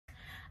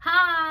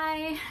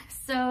Okay,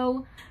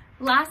 so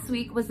last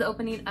week was the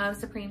opening of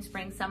Supreme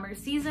Spring Summer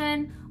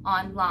Season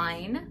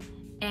online,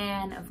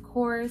 and of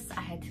course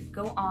I had to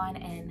go on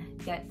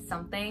and get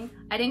something.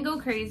 I didn't go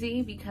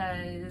crazy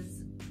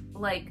because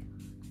like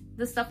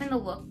the stuff in the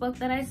lookbook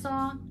that I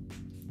saw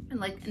and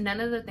like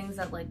none of the things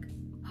that like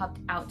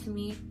popped out to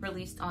me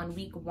released on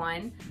week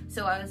 1.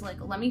 So I was like,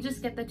 let me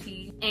just get the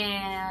tee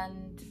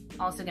and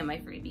also get my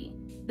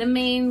freebie. The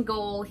main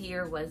goal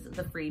here was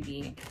the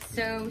freebie.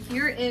 So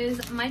here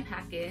is my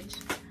package.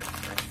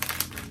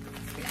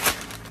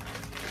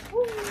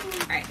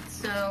 All right,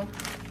 so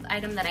the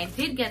item that I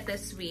did get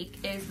this week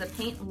is the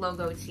paint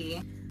logo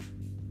tee.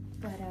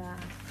 But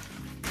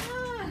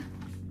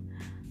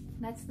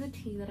that's the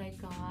tee that I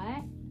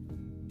got.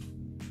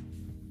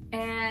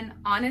 And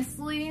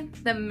honestly,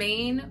 the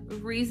main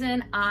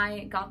reason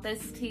I got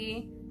this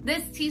tee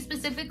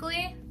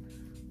specifically,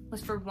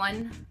 was for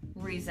one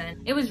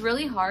reason. It was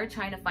really hard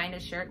trying to find a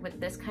shirt with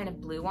this kind of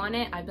blue on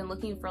it. I've been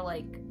looking for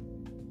like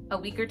a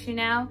week or two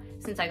now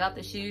since I got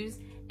the shoes,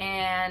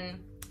 and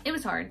it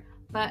was hard.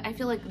 But I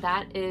feel like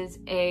that is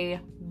a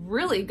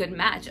really good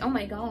match. Oh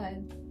my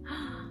God,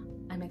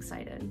 I'm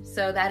excited.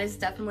 So that is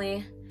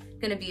definitely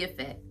gonna be a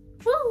fit.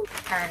 Woo! All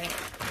right,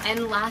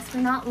 and last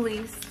but not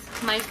least,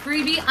 my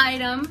freebie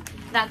item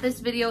that this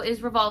video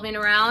is revolving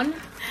around,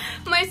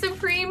 my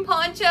Supreme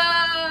Poncho.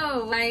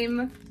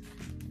 I'm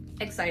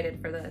excited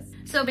for this.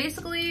 So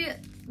basically,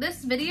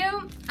 this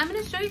video, I'm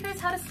gonna show you guys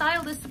how to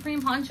style this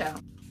Supreme Poncho.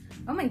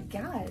 Oh my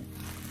God.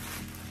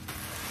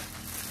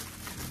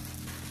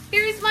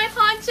 Here's my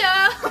poncho.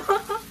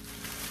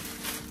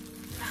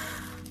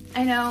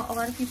 I know a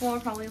lot of people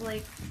are probably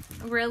like,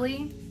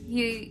 really?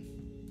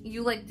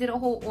 You like did a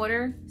whole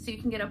order so you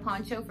can get a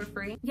poncho for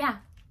free? Yeah,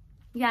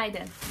 I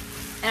did.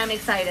 And I'm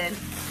excited.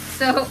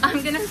 So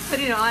I'm gonna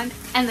put it on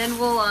and then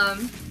we'll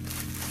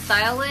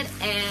style it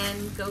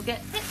and go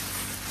get it.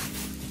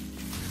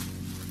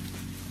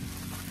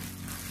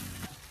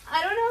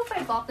 I don't know if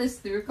I thought this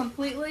through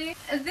completely.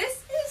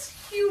 This is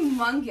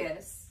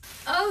humongous.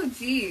 Oh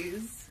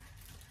geez.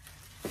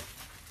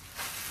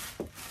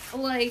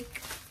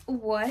 Like,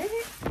 what?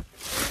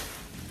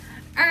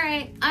 All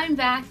right, I'm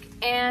back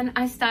and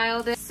I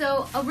styled it.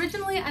 So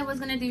originally I was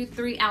gonna do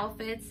 3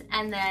 outfits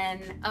and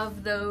then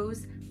of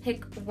those,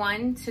 pick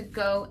 1 to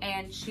go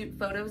and shoot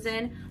photos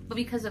in. But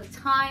because of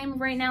time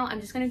right now,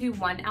 I'm just gonna do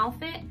 1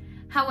 outfit.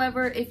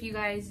 However, if you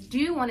guys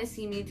do wanna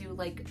see me do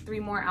like 3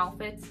 more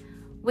outfits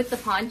with the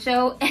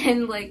poncho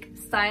and like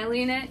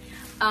styling it,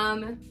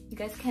 you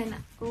guys can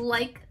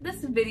like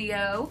this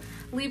video,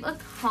 leave a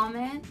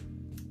comment,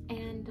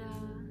 and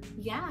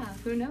yeah,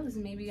 who knows,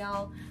 maybe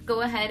I'll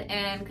go ahead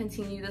and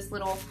continue this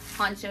little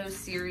poncho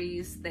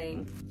series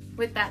thing.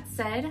 With that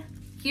said,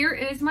 here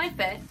is my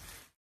fit.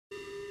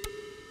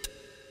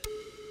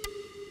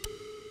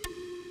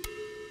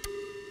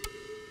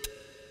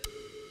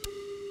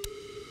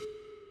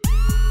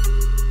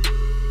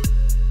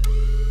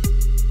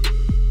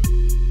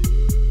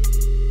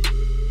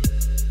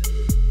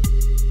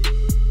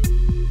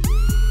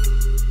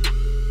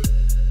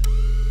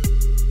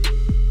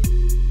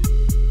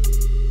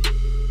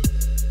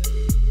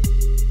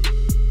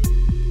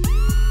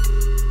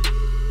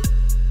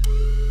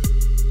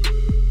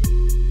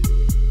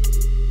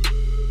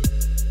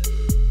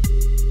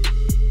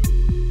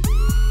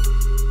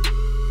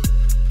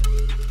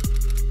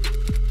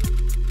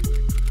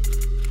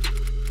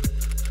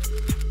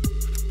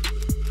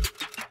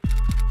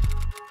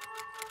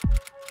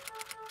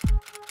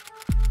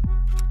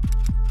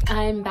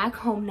 I'm back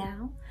home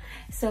now,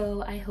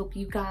 so I hope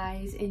you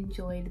guys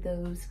enjoyed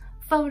those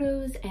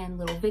photos and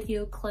little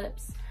video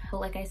clips.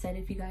 But like I said,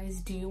 if you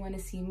guys do want to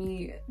see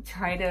me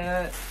try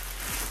to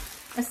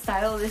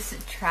style this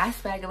trash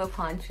bag of a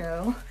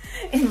poncho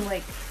in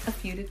like a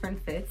few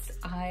different fits,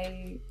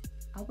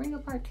 I'll bring a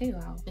part 2.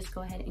 I'll just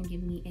go ahead and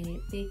give me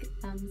a big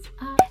thumbs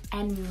up.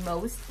 And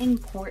most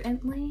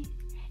importantly,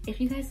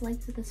 if you guys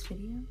liked this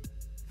video,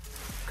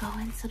 go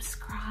and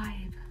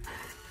subscribe.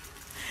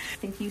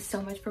 Thank you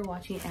so much for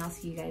watching, and I'll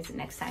see you guys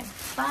next time.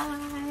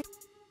 Bye!